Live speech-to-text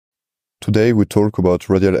Today we talk about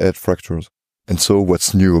radial head fractures. And so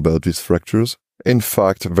what's new about these fractures? In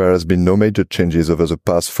fact, there has been no major changes over the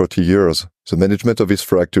past 30 years. The management of this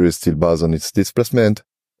fracture is still based on its displacement,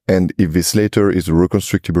 and if this later is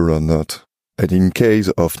reconstructible or not. And in case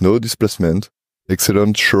of no displacement,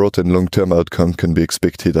 excellent short and long-term outcome can be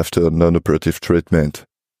expected after non-operative treatment.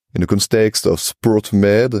 In the context of sport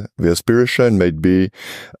med, the aspiration might be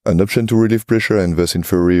an option to relieve pressure and thus in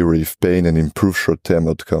theory relieve pain and improve short-term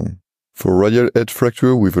outcome. For radial head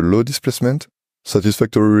fracture with a low displacement,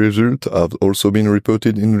 satisfactory results have also been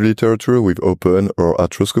reported in the literature with open or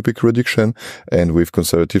arthroscopic reduction and with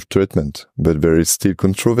conservative treatment, but there is still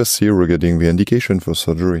controversy regarding the indication for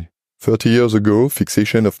surgery. 30 years ago,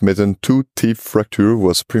 fixation of Mason 2 teeth fracture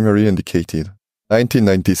was primarily indicated. In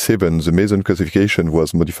 1997, the Mason classification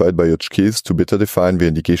was modified by Hotchkiss to better define the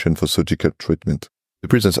indication for surgical treatment. The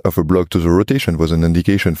presence of a block to the rotation was an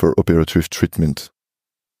indication for operative treatment.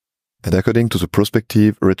 And according to the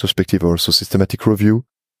prospective, retrospective, or also systematic review,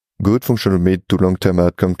 good functional mid to long-term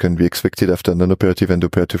outcome can be expected after non-operative and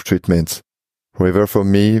operative treatments. However, for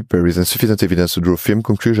me, there is insufficient evidence to draw firm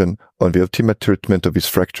conclusion on the optimal treatment of these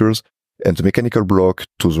fractures, and the mechanical block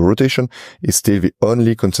to the rotation is still the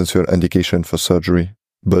only consensual indication for surgery.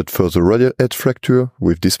 But for the radial head fracture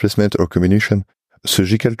with displacement or comminution,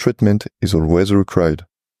 surgical treatment is always required.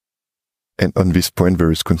 And on this point there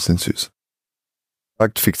is consensus.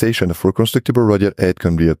 Fixation of reconstructible radial head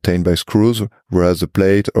can be obtained by screws, whereas the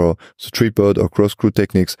plate or the tripod or cross-screw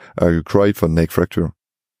techniques are required for neck fracture.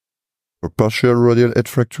 For partial radial head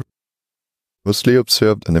fracture, mostly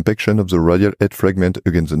observed an impaction of the radial head fragment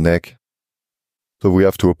against the neck. So we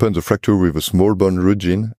have to open the fracture with a small bone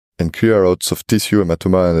region and clear out soft tissue,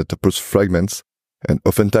 hematoma, and adipose fragments. And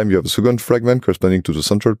oftentimes you have a second fragment corresponding to the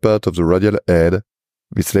central part of the radial head.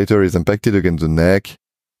 This later is impacted against the neck,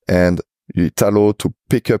 and it allows to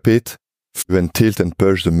pick up it, then tilt and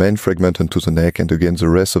push the main fragment onto the neck and against the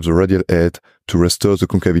rest of the radial head to restore the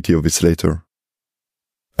concavity of this later,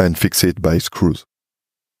 and fix it by screws.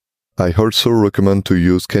 I also recommend to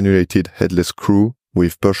use cannulated headless screw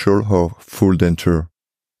with partial or full denture.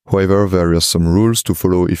 However, there are some rules to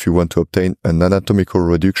follow if you want to obtain an anatomical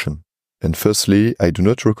reduction. And firstly, I do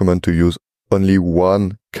not recommend to use only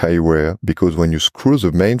one K-wear, because when you screw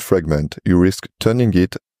the main fragment, you risk turning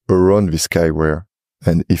it around this K-wear,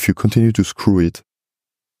 and if you continue to screw it,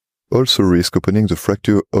 also risk opening the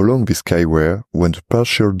fracture along this K-wear when the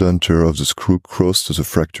partial denture of the screw crosses the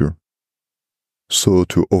fracture. So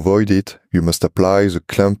to avoid it, you must apply the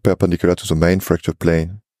clamp perpendicular to the main fracture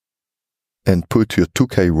plane, and put your two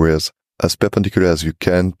K-wears as perpendicular as you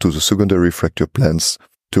can to the secondary fracture planes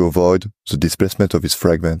to avoid the displacement of this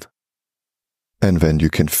fragment. And then you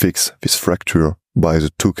can fix this fracture by the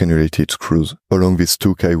two cannulated screws along these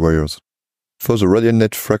two K-wires. For the radial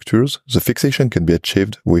neck fractures, the fixation can be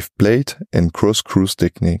achieved with plate and cross-screws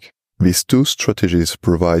technique. These two strategies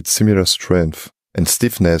provide similar strength and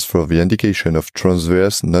stiffness for the indication of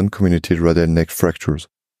transverse non-comminuted radial neck fractures.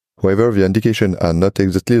 However, the indications are not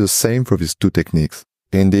exactly the same for these two techniques.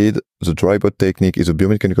 Indeed, the tripod technique is a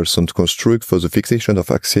biomechanical sound construct for the fixation of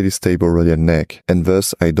axially stable radial neck, and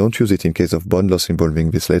thus I don't use it in case of bone loss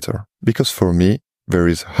involving this later. Because for me, there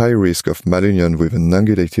is high risk of malunion with an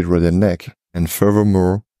angulated radial neck, and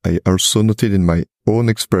furthermore, I also noted in my own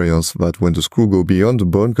experience that when the screw goes beyond the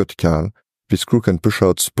bone cortical, the screw can push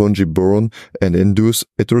out spongy bone and induce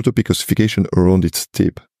heterotopic ossification around its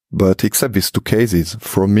tip. But except these two cases,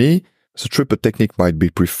 for me, the tripod technique might be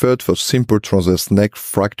preferred for simple transverse neck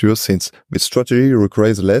fractures since this strategy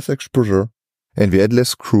requires less exposure, and the headless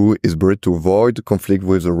screw is buried to avoid conflict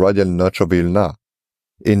with the radial notch of the ulna.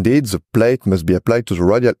 Indeed, the plate must be applied to the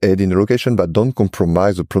radial head in a location that don't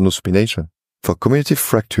compromise the pronosupination. For comminutive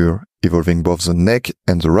fracture involving both the neck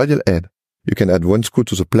and the radial head, you can add one screw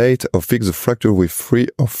to the plate or fix the fracture with 3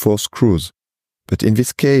 or 4 screws. But in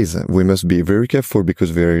this case, we must be very careful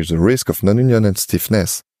because there is a risk of non-union and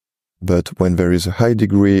stiffness. But when there is a high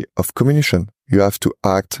degree of comminution, you have to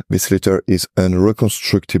act. This later is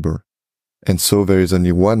unreconstructible. And so there is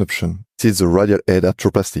only one option. It is the radial head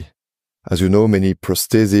arthroplasty. As you know, many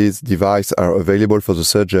prosthesis devices are available for the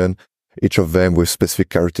surgeon, each of them with specific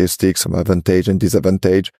characteristics, some advantage and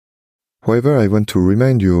disadvantage. However, I want to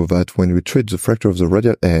remind you that when we treat the fracture of the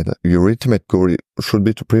radial head, your ultimate goal should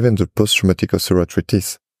be to prevent the post-traumatic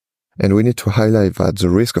osteoarthritis. And we need to highlight that the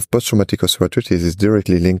risk of post-traumatic osteoarthritis is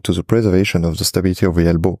directly linked to the preservation of the stability of the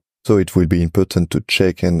elbow. So it will be important to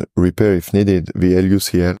check and repair if needed the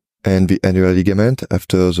LUCL and the annular ligament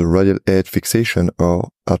after the radial head fixation or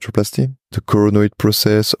arthroplasty, the coronoid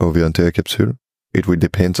process or the anterior capsule. It will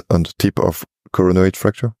depend on the type of coronoid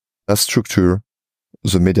fracture. As structure,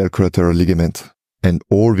 the medial collateral ligament. And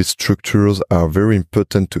all these structures are very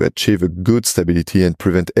important to achieve a good stability and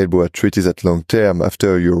prevent elbow arthritis at long term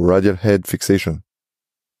after your radial head fixation.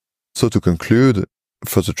 So to conclude,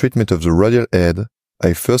 for the treatment of the radial head,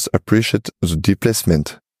 I first appreciate the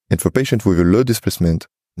displacement. And for patients with a low displacement,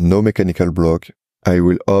 no mechanical block, I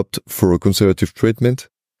will opt for a conservative treatment,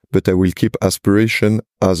 but I will keep aspiration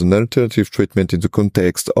as an alternative treatment in the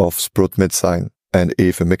context of sport medicine. And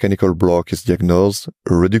if a mechanical block is diagnosed,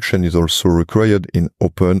 a reduction is also required in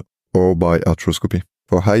open or by arthroscopy.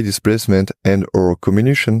 For high displacement and/or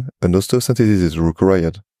comminution, an osteosynthesis is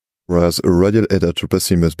required, whereas a radial head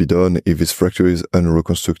arthroplasty must be done if this fracture is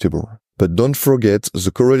unreconstructible. But don't forget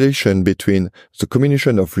the correlation between the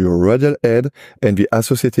comminution of your radial head and the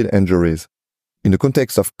associated injuries. In the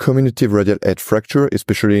context of comminutive radial head fracture,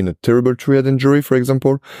 especially in a terrible triad injury, for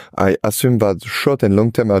example, I assume that the short and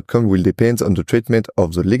long-term outcome will depend on the treatment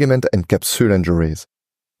of the ligament and capsule injuries.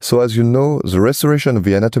 So as you know, the restoration of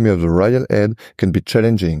the anatomy of the radial head can be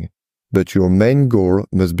challenging, but your main goal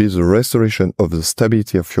must be the restoration of the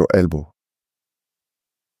stability of your elbow.